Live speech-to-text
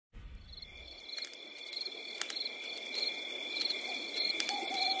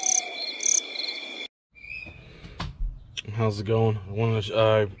how's it going?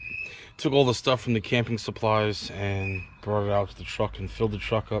 I took all the stuff from the camping supplies and brought it out to the truck and filled the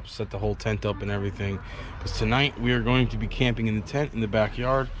truck up, set the whole tent up and everything. Because tonight we are going to be camping in the tent in the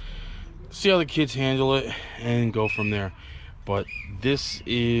backyard, see how the kids handle it, and go from there. But this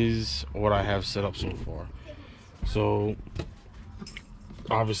is what I have set up so far. So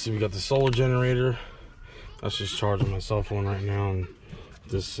obviously we got the solar generator. That's just charging my cell phone right now, and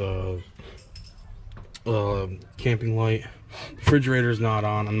this camping light. Refrigerator is not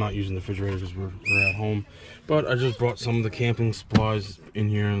on. I'm not using the refrigerator because we're at home, but I just brought some of the camping supplies in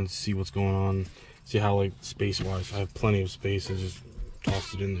here and see what's going on, see how, like, space wise I have plenty of space. I just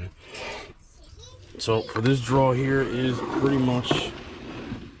tossed it in there. So for this drawer here is pretty much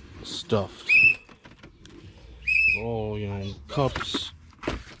stuffed. All, you know, cups,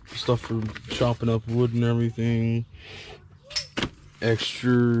 stuff for chopping up wood and everything,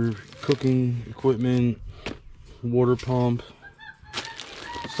 extra cooking equipment, water pump,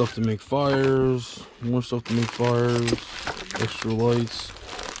 stuff to make fires, more stuff to make fires, extra lights.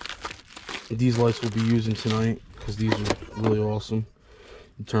 These lights we'll be using tonight because these are really awesome.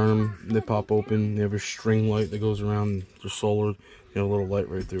 You turn them, they pop open. They have a string light that goes around. They're solar. They have a little light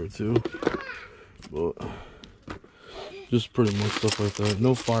right there too. But just pretty much stuff like that.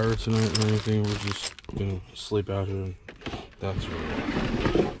 No fire tonight or anything. We're just gonna sleep out here, and that's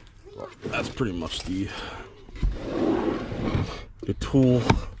really, that's pretty much the tool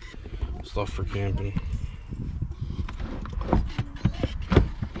stuff for camping.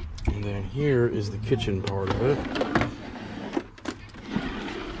 And then here is the kitchen part of it.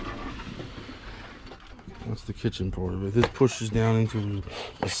 That's the kitchen part of it. This pushes down into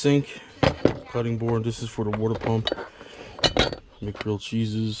a sink, cutting board. This is for the water pump. Make grilled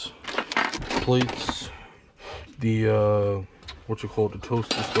cheeses, plates, the what you call it, the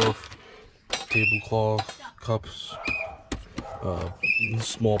toaster stuff, tablecloth, cups,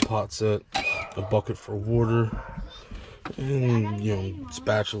 small pot set, a bucket for water, and, you know,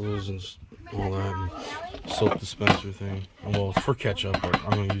 spatulas and all that, and soap dispenser thing. Well, it's for ketchup, but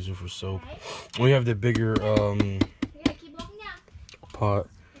I'm gonna use it for soap. We have the bigger pot,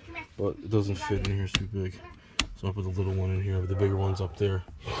 but it doesn't fit in here, it's too big. So I put the little one in here, but the bigger one's up there.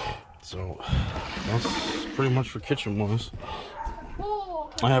 So that's pretty much for kitchen wise.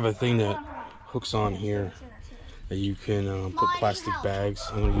 I have a thing that hooks on here that you can put plastic bags.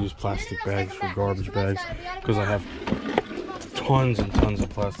 I'm going to use plastic bags for garbage bags because I have tons and tons of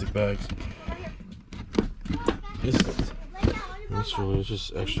plastic bags. It's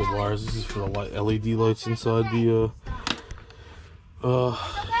just extra wires. This is for the LED lights inside the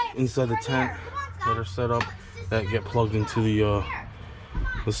tent that are set up, that get plugged into the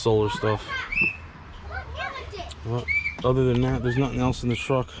solar stuff. Well, other than that, there's nothing else in the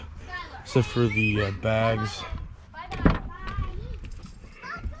truck except for the bags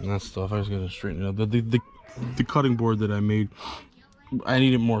and that stuff. I just gotta straighten it up. The cutting board that I made, I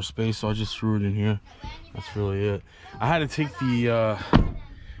needed more space, so I just threw it in here. That's really it. I had to take the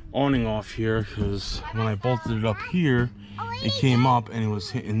awning off here because when I bolted it up here, it came up and it was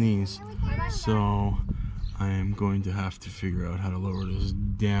hitting these. So I am going to have to figure out how to lower this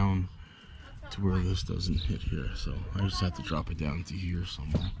down to where this doesn't hit here. So I just have to drop it down to here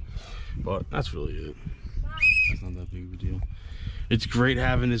somewhere. But that's really it. That's not that big of a deal. It's great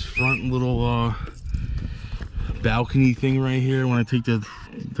having this front little balcony thing right here. When I take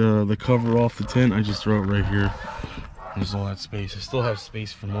the cover off the tent, I just throw it right here. There's all that space. I still have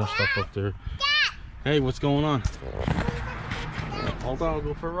space for more stuff up there. Hey, what's going on? Hold on, I'll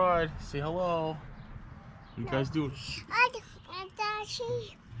go for a ride. Say hello. What you guys doing?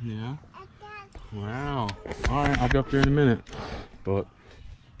 Yeah? Wow. Alright, I'll be up there in a minute. But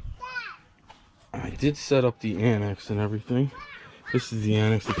I did set up the annex and everything. This is the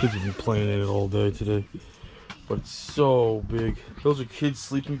annex. The kids have been playing in it all day today. But it's so big. Those are kids'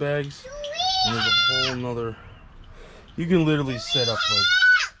 sleeping bags. And there's a whole nother. You can literally set up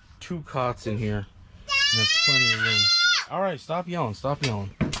like 2 cots in here and have plenty of room. Alright, stop yelling. Stop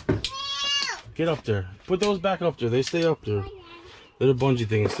yelling. Get up there. Put those back up there. They stay up there. They're the bungee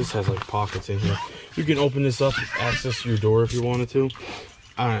things. This has like pockets in here. You can open this up, access your door if you wanted to.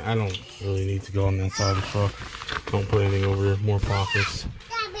 I don't really need to go on that side of the truck. Don't put anything over there. More pockets.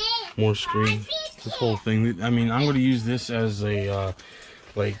 More screen. This whole thing. I mean, I'm going to use this as a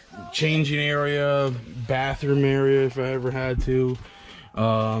like changing area, bathroom area if I ever had to.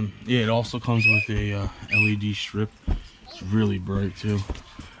 Yeah, it also comes with a LED strip. It's really bright too.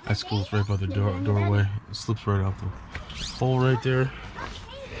 That's cool. It's right by the doorway. It slips right out the hole right there.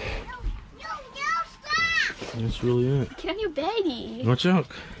 That's really it. Can you baggy? Watch out.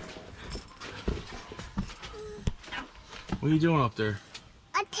 What are you doing up there?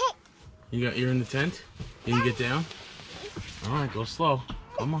 A tent. You're in the tent? Can you get down? All right, go slow.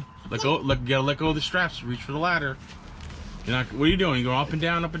 Come on. Let go. Gotta let go of the straps. Reach for the ladder. You're not. What are you doing? You going up and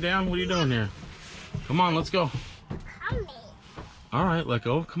down, up and down? What are you doing here? Come on, let's go. Coming. All right, let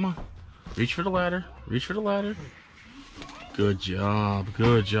go. Come on. Reach for the ladder. Reach for the ladder. Good job.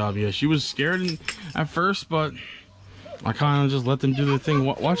 Good job. Yeah, she was scared at first, but I kind of just let them do their thing.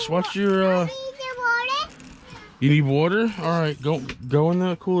 Watch your. You need water? All right, go in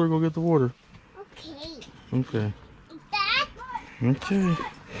the cooler. Go get the water. Okay. Okay.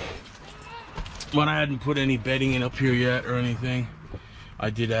 But I hadn't put any bedding in up here yet or anything. I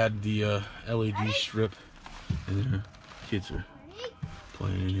did add the LED strip in there. Kids are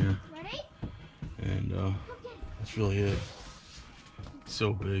playing in here. And that's really it. It's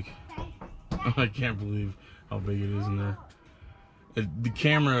so big. I can't believe how big it is in there. The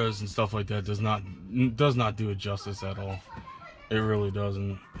cameras and stuff like that does not do it justice at all. It really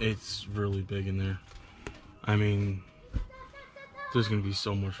doesn't. It's really big in there. I mean, there's gonna be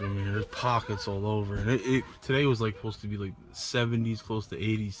so much room in here. There's pockets all over, and today was like supposed to be like 70s, close to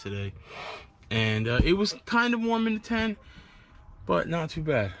 80s today, and it was kind of warm in the tent, but not too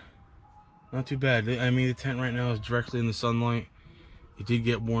bad. Not too bad. I mean, the tent right now is directly in the sunlight. It did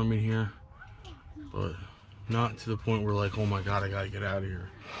get warm in here, but not to the point where like, oh my god, I gotta get out of here.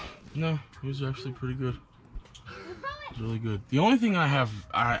 No, it was actually pretty good. It was really good. The only thing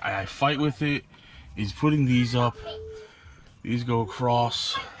I fight with it is putting these up. These go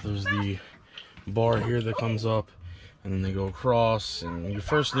across. There's the bar here that comes up, and then they go across. And when you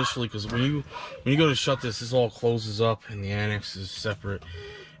first initially, because when you go to shut this all closes up, and the annex is separate.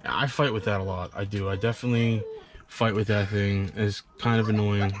 I fight with that a lot. I do. I definitely fight with that thing. It's kind of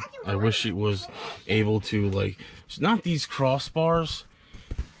annoying. I wish it was able to, like, not these crossbars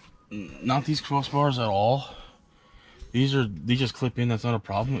at all. They just clip in. That's not a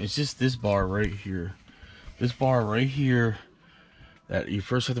problem. It's just this bar right here. This bar right here, that you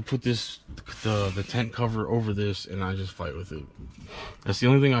first have to put the tent cover over this, and I just fight with it. That's the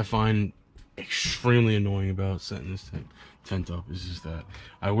only thing I find extremely annoying about setting this tent up, is just that.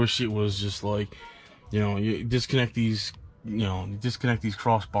 I wish it was just like, you know, you disconnect these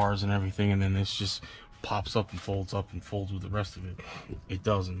crossbars and everything, and then this just pops up and folds with the rest of it. It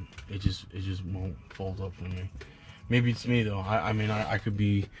doesn't. It just won't fold up for me. Maybe it's me though. I mean, I could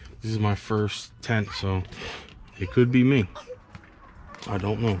be. This is my first tent, so it could be me. I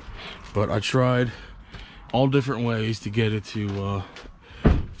don't know, but I tried all different ways to get it to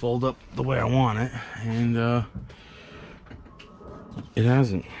fold up the way I want it, and it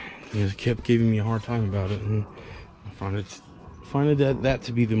hasn't. It kept giving me a hard time about it, and I find that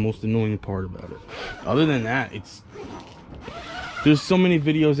to be the most annoying part about it. Other than that, there's so many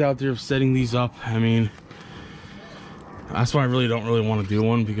videos out there of setting these up. I mean, that's why I don't really want to do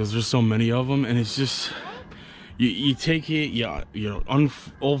one, because there's so many of them, and it's just you take it,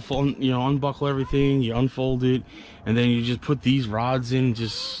 unbuckle everything, you unfold it, and then you just put these rods in.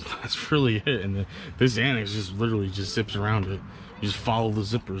 Just that's really it. And this annex just literally just zips around it. You just follow the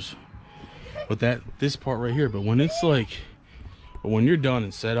zippers. But this part right here, but when you're done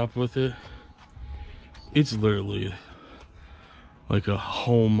and set up with it, it's literally like a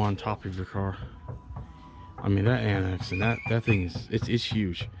home on top of your car. I mean, that annex and that thing it's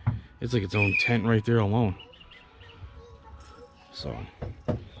huge. It's like its own tent right there alone. So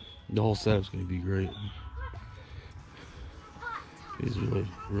the whole setup's gonna be great. It's really,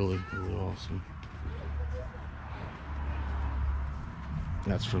 really, really awesome.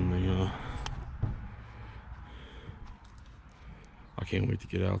 That's from the I can't wait to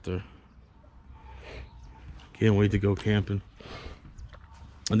get out there. Can't wait to go camping.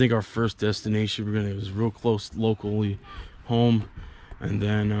 I think our first destination it was real close locally home, and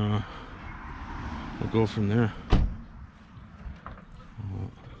then we'll go from there.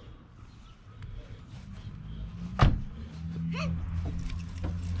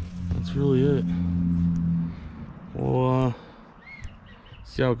 That's really it. We'll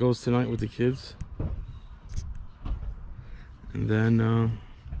see how it goes tonight with the kids, and then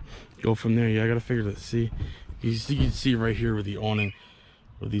go from there. Yeah, I gotta figure that. See, you can see right here where the awning,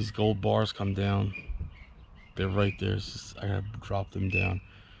 where these gold bars come down. They're right there. It's just, I gotta drop them down.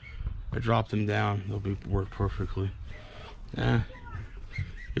 If I drop them down, they'll work perfectly. Yeah,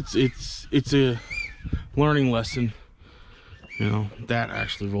 it's a learning lesson. You know, that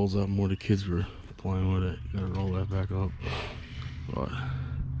actually rolls up more. The kids were playing with it. You gotta roll that back up. But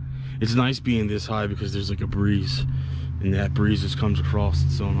it's nice being this high because there's like a breeze, and that breeze just comes across.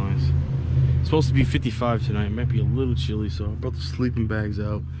 It's so nice. It's supposed to be 55 tonight. It might be a little chilly, so I brought the sleeping bags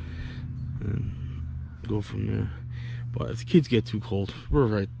out and go from there. But if the kids get too cold, we're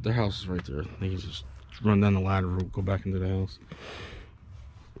right. Their house is right there. They can just run down the ladder route, go back into the house.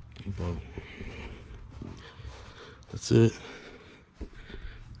 But that's it.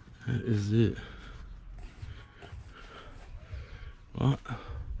 That is it. Well,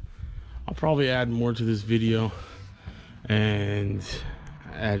 I'll probably add more to this video and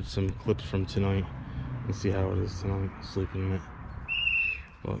add some clips from tonight and see how it is tonight, sleeping in it.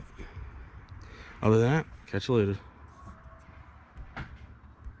 But other than that, catch you later.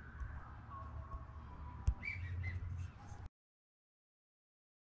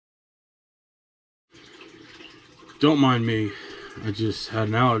 Don't mind me, I just had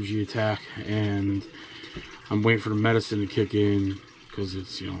an allergy attack and I'm waiting for the medicine to kick in because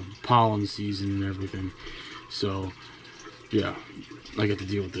it's, you know, pollen season and everything. So yeah, I get to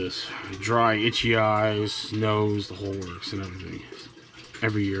deal with this. Dry, itchy eyes, nose, the whole works and everything.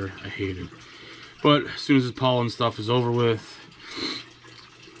 Every year, I hate it. But as soon as this pollen stuff is over with,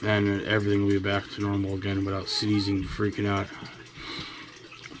 then everything will be back to normal again without sneezing, freaking out.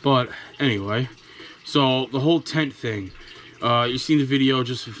 But anyway, so the whole tent thing. You seen the video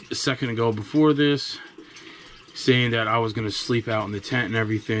just a second ago before this, saying that I was going to sleep out in the tent and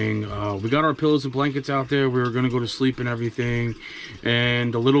everything. We got our pillows and blankets out there. We were going to go to sleep and everything.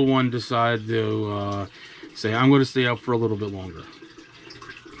 And the little one decided to say, I'm going to stay up for a little bit longer.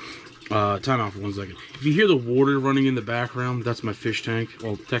 Time out for 1 second. If you hear the water running in the background, that's my fish tank.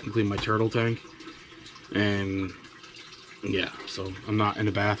 Well, technically my turtle tank. And yeah, so I'm not in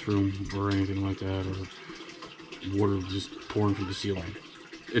the bathroom or anything like that, or water just pouring from the ceiling.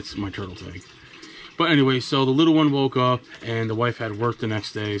 It's my turtle tank. But anyway, so the little one woke up and the wife had work the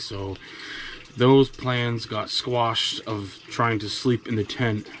next day, so those plans got squashed of trying to sleep in the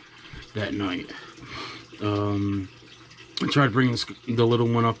tent that night. I tried bringing the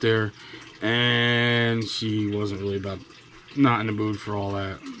little one up there, and she wasn't really not in the mood for all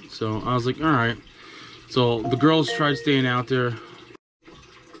that. So I was like, all right. So the girls tried staying out there.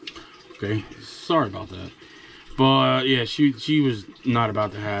 Okay, sorry about that. But yeah, she was not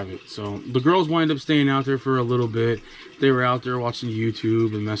about to have it. So the girls wind up staying out there for a little bit. They were out there watching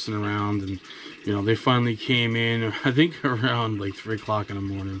YouTube and messing around, and you know, they finally came in, I think around like 3 o'clock in the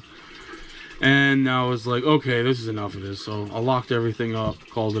morning. And I was like, okay, this is enough of this. So I locked everything up,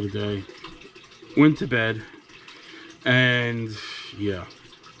 called it a day, went to bed, and yeah.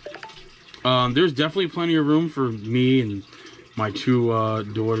 There's definitely plenty of room for me and my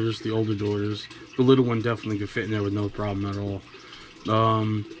 2 daughters, the older daughters. The little one definitely could fit in there with no problem at all.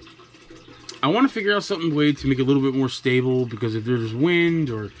 I want to figure out some way to make it a little bit more stable, because if there's wind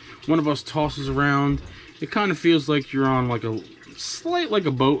or one of us tosses around, it kind of feels like you're on like a like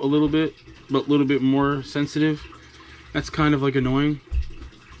a boat a little bit, but a little bit more sensitive. That's kind of like annoying,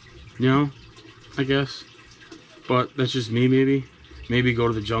 you know, I guess. But that's just me, maybe. Maybe go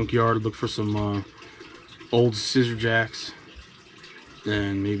to the junkyard, look for some old scissor jacks,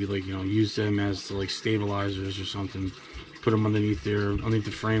 and maybe, like, you know, use them as like stabilizers or something. Put them underneath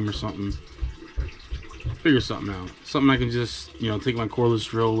the frame or something. Figure something out. Something I can just, you know, take my cordless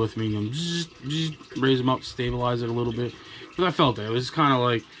drill with me and just raise them up, stabilize it a little bit. Because I felt that it was kind of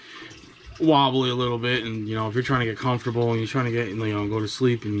like wobbly a little bit, and you know, if you're trying to get comfortable and you're trying to get, you know, go to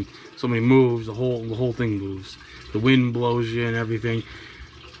sleep, and somebody moves, the whole thing moves. The wind blows you and everything.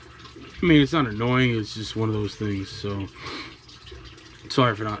 I mean, it's not annoying, it's just one of those things. So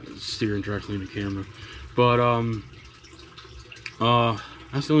sorry for not steering directly in the camera, but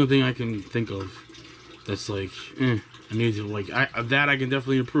that's the only thing I can think of that's like, I need to, like, that I can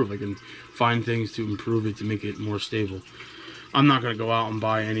definitely improve. I can find things to improve it, to make it more stable. I'm not gonna go out and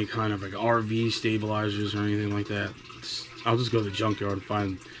buy any kind of like RV stabilizers or anything like that. I'll just go to the junkyard and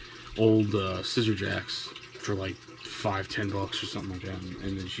find old scissor jacks for like $5-10 or something like that,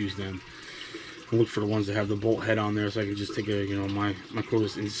 and then use them. I'll look for the ones that have the bolt head on there, so I can just take a, you know, my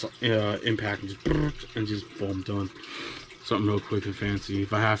cordless impact and just boom, done. Something real quick and fancy.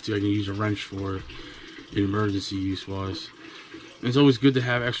 If I have to, I can use a wrench for it in emergency use wise. And it's always good to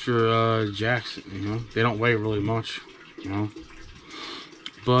have extra jacks, you know. They don't weigh really much, you know.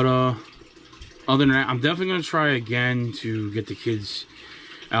 But other than that, I'm definitely gonna try again to get the kids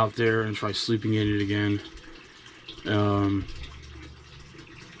out there and try sleeping in it again.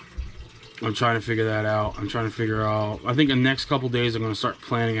 I'm trying to figure that out. I'm trying to figure out, I think the next couple days I'm going to start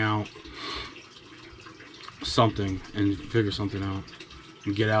planning out something and figure something out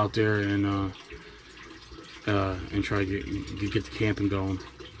and get out there and try to get the camping going.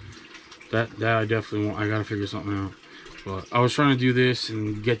 That I definitely want. I got to figure something out. But I was trying to do this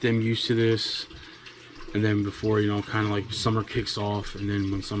and get them used to this, and then before, you know, kind of like summer kicks off, and then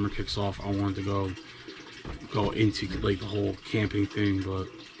when summer kicks off, I wanted to go go into like the whole camping thing, but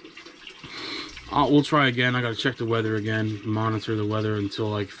we'll try again. I gotta check the weather again, monitor the weather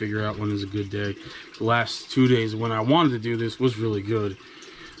until I figure out when is a good day. The last 2 days when I wanted to do this was really good.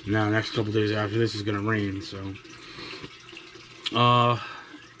 Now the next couple days after this is gonna rain, so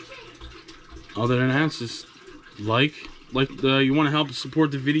other than that, it's just you want to help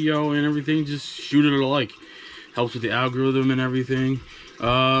support the video and everything, just shoot it a like. Helps with the algorithm and everything.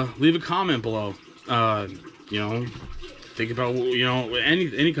 Leave a comment below. You know, think about, you know,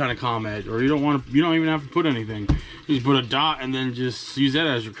 any kind of comment, or you don't even have to put anything. You just put a dot and then just use that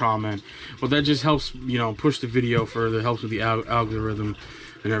as your comment. But that just helps, you know, push the video further, helps with the algorithm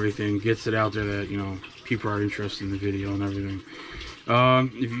and everything, gets it out there that, you know, people are interested in the video and everything.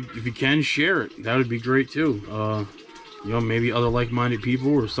 If you can, share it. That would be great too. You know, maybe other like-minded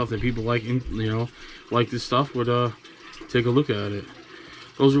people or stuff that people like, you know, like this stuff would take a look at it.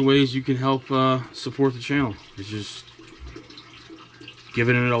 Those are ways you can help support the channel. It's just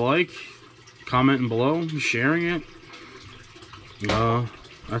giving it a like, commenting below, sharing it.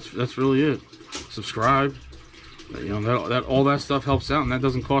 That's really it. Subscribe. You know, that all that stuff helps out, and that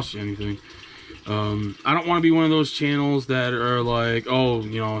doesn't cost you anything. I don't want to be one of those channels that are like, oh,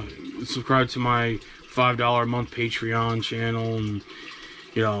 you know, subscribe to my $5 a month Patreon channel, and,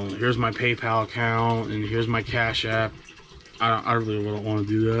 you know, here's my PayPal account, and here's my Cash App. I really don't want to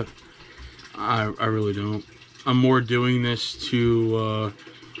do that. I really don't. I'm more doing this to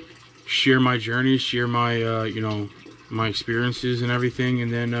share my journey, share my, you know, my experiences and everything,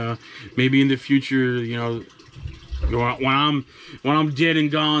 and then maybe in the future, you know, when I'm dead and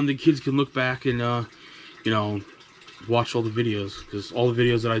gone, the kids can look back and you know, watch all the videos, because all the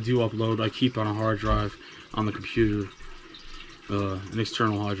videos that I do upload I keep on a hard drive on the computer, an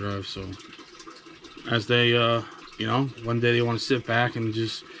external hard drive. So as they you know, one day they want to sit back and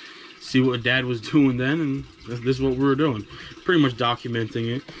just see what Dad was doing then, and this is what we were doing, pretty much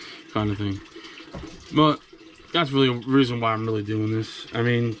documenting it, kind of thing. But that's really the reason why I'm really doing this. I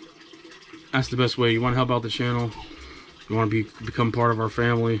mean, that's the best way. You want to help out the channel, you want to become part of our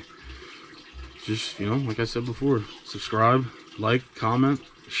family, just, you know, like I said before, subscribe, like, comment,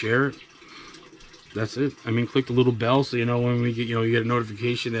 share it. That's it. I mean, click the little bell so you know when we get, you know, you get a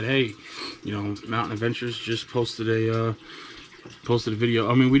notification that, hey, you know, Mountain Adventures just posted a video.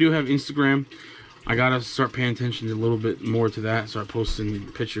 I mean, we do have Instagram. I gotta start paying attention a little bit more to that, start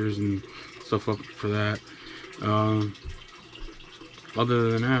posting pictures and stuff up for that.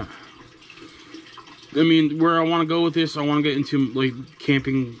 Other than that, I mean, where I want to go with this, I want to get into like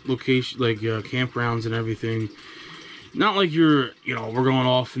camping location, like campgrounds and everything. Not like you're, you know, we're going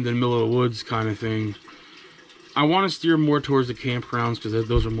off into the middle of the woods kind of thing. I want to steer more towards the campgrounds because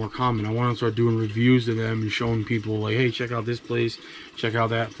those are more common. I want to start doing reviews of them and showing people like, hey, check out this place, check out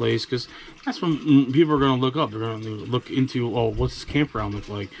that place, because that's when people are going to look up. They're going to look into, oh, what's this campground look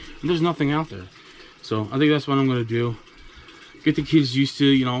like? And there's nothing out there. So I think that's what I'm going to do. Get the kids used to,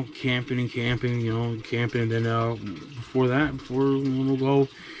 you know, camping, you know, camping, and then before we'll go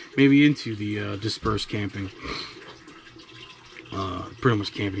maybe into the dispersed camping. Pretty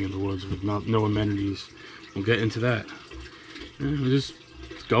much camping in the woods with no amenities. We'll get into that. Yeah, we'll just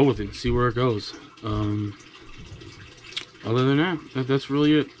go with it and see where it goes. Other than that, that's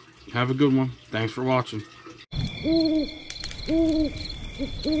really it. Have a good one. Thanks for watching.